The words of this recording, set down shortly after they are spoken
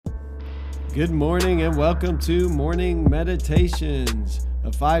Good morning and welcome to Morning Meditations,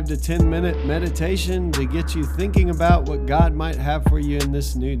 a 5 to 10 minute meditation to get you thinking about what God might have for you in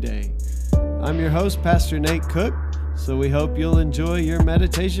this new day. I'm your host, Pastor Nate Cook, so we hope you'll enjoy your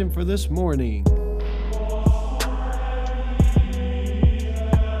meditation for this morning.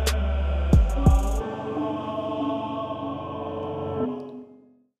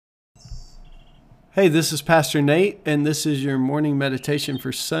 Hey, this is Pastor Nate, and this is your morning meditation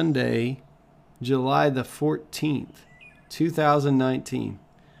for Sunday, July the 14th, 2019.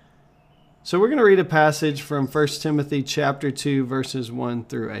 So we're going to read a passage from 1 Timothy chapter 2, verses 1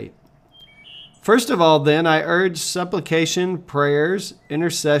 through 8. First of all, then, I urge supplication, prayers,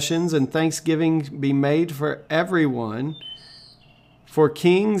 intercessions, and thanksgiving be made for everyone, for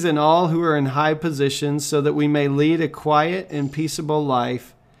kings and all who are in high positions, so that we may lead a quiet and peaceable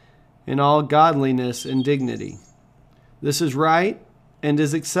life in all godliness and dignity. This is right and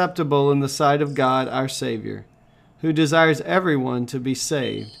is acceptable in the sight of God our Savior, who desires everyone to be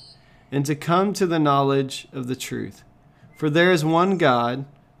saved and to come to the knowledge of the truth. For there is one God,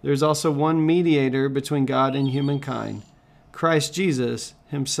 there is also one mediator between God and humankind, Christ Jesus,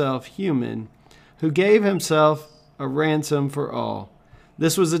 himself human, who gave himself a ransom for all.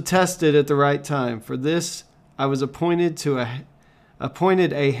 This was attested at the right time. For this I was appointed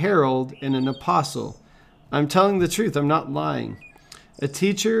a herald and an apostle. I'm telling the truth, I'm not lying. A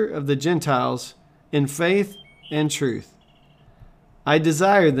teacher of the Gentiles in faith and truth. I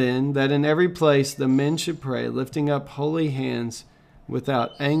desire then that in every place the men should pray, lifting up holy hands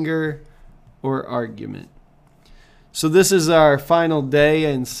without anger or argument. So this is our final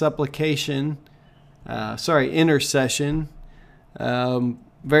day in intercession.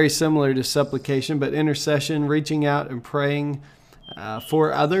 Very similar to supplication, but intercession, reaching out and praying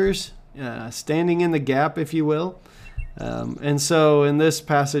for others, standing in the gap, if you will. And so in this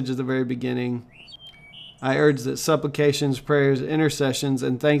passage at the very beginning, I urge that supplications, prayers, intercessions,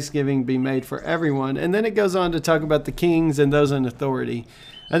 and thanksgiving be made for everyone. And then it goes on to talk about the kings and those in authority.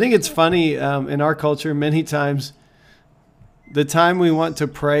 I think it's funny in our culture, many times, the time we want to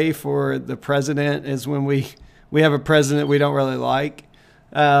pray for the president is when we have a president we don't really like.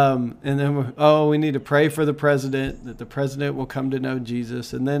 And then, we need to pray for the president, that the president will come to know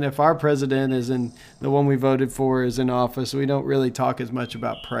Jesus. And then if our president the one we voted for is in office, we don't really talk as much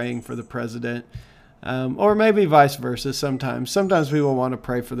about praying for the president. Or maybe vice versa sometimes. Sometimes people want to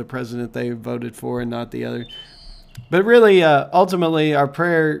pray for the president they voted for and not the other. But really, ultimately, our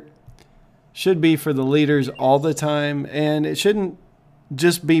prayer should be for the leaders all the time. And it shouldn't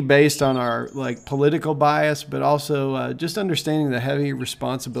just be based on our political bias, but also just understanding the heavy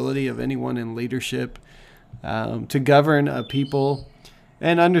responsibility of anyone in leadership to govern a people,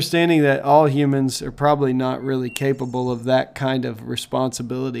 and understanding that all humans are probably not really capable of that kind of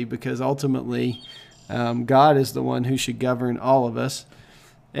responsibility, because ultimately God is the one who should govern all of us.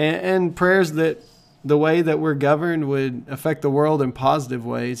 And prayers that the way that we're governed would affect the world in positive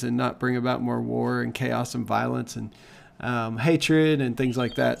ways and not bring about more war and chaos and violence and hatred and things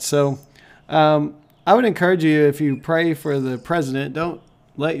like that. So I would encourage you, if you pray for the president, don't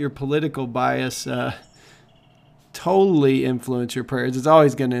let your political bias totally influence your prayers. It's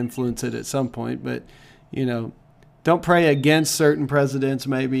always going to influence it at some point, but don't pray against certain presidents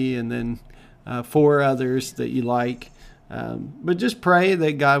maybe, and then for others that you like. But just pray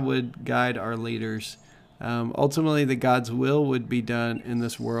that God would guide our leaders. Ultimately, that God's will would be done in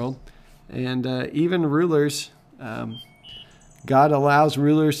this world. And even rulers, God allows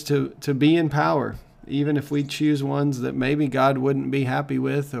rulers to be in power, even if we choose ones that maybe God wouldn't be happy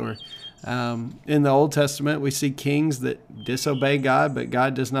with. Or in the Old Testament, we see kings that disobey God, but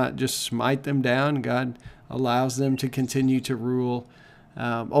God does not just smite them down. God allows them to continue to rule.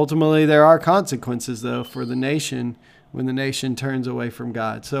 Ultimately, there are consequences, though, for the nation when the nation turns away from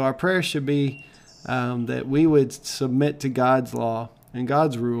God. So our prayer should be that we would submit to God's law and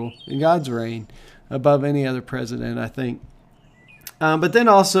God's rule and God's reign above any other president, I think. But then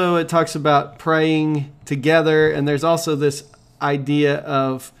also it talks about praying together, and there's also this idea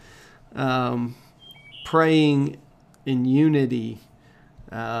of praying in unity,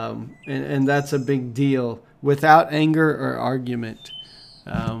 and that's a big deal, without anger or argument.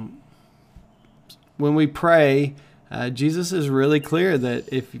 When we pray, Jesus is really clear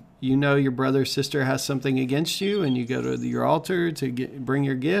that if you know your brother or sister has something against you and you go to your altar to bring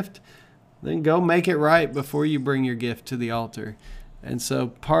your gift, then go make it right before you bring your gift to the altar. And so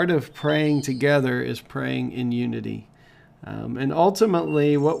part of praying together is praying in unity. And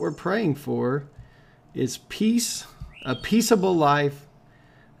ultimately, what we're praying for is peace, a peaceable life,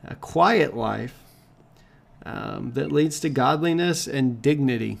 a quiet life that leads to godliness and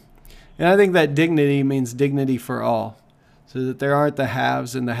dignity. And I think that dignity means dignity for all, so that there aren't the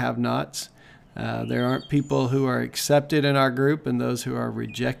haves and the have-nots. There aren't people who are accepted in our group and those who are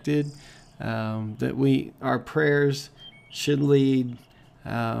rejected. That our prayers should lead,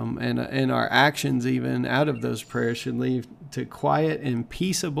 and our actions even out of those prayers should lead to quiet and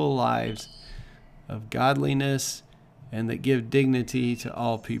peaceable lives of godliness and that give dignity to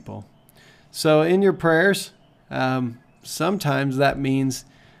all people. So in your prayers, sometimes that means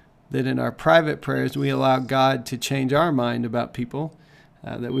that in our private prayers, we allow God to change our mind about people,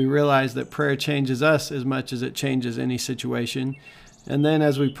 that we realize that prayer changes us as much as it changes any situation. And then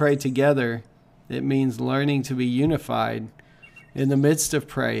as we pray together, it means learning to be unified in the midst of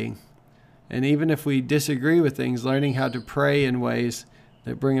praying. And even if we disagree with things, learning how to pray in ways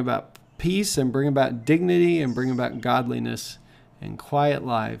that bring about peace and bring about dignity and bring about godliness and quiet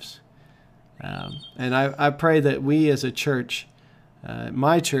lives. And I pray that we as a church,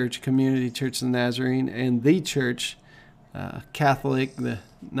 my church, Community Church of the Nazarene, and the church, Catholic,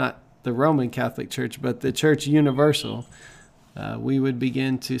 not the Roman Catholic Church, but the Church Universal, we would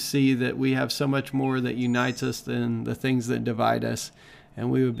begin to see that we have so much more that unites us than the things that divide us,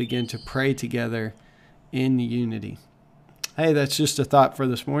 and we would begin to pray together in unity. Hey, that's just a thought for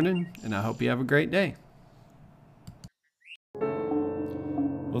this morning, and I hope you have a great day.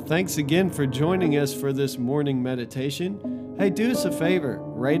 Well, thanks again for joining us for this morning meditation. Hey, do us a favor,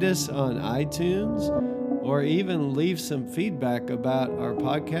 rate us on iTunes, or even leave some feedback about our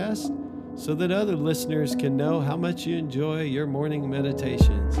podcast so that other listeners can know how much you enjoy your morning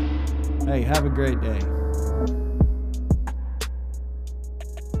meditations. Hey, have a great day.